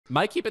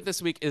My keep it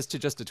this week is to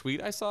just a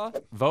tweet I saw.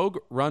 Vogue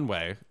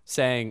Runway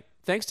saying,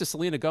 thanks to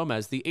Selena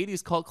Gomez, the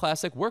 80s cult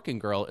classic Working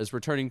Girl is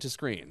returning to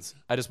screens.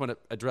 I just want to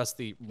address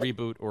the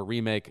reboot or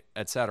remake,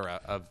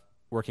 etc. of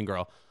Working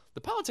Girl.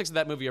 The politics of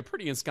that movie are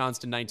pretty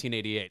ensconced in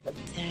 1988.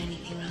 Is there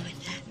anything wrong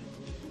with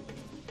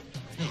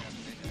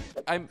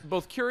that? I'm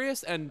both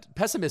curious and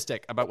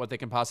pessimistic about what they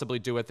can possibly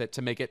do with it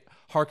to make it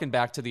harken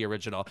back to the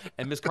original.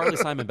 And Miss Carly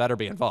Simon better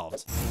be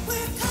involved. We're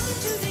coming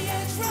to the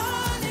edge,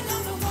 running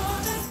on the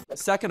water.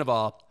 Second of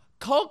all,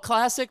 cult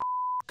classic,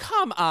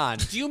 come on.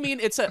 Do you mean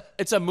it's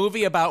a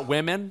movie about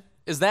women?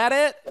 Is that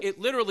it? It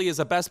literally is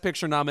a Best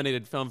Picture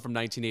nominated film from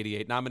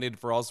 1988, nominated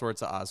for all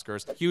sorts of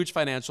Oscars. Huge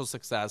financial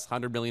success,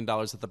 $100 million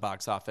at the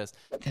box office.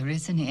 There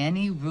isn't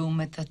any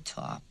room at the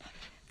top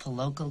for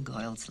local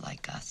girls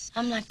like us.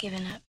 I'm not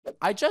giving up.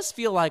 I just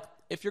feel like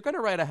if you're going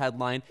to write a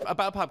headline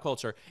about pop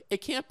culture,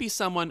 it can't be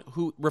someone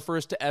who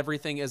refers to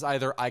everything as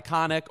either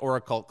iconic or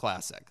a cult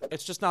classic.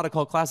 It's just not a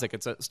cult classic.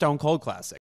 It's a stone cold classic.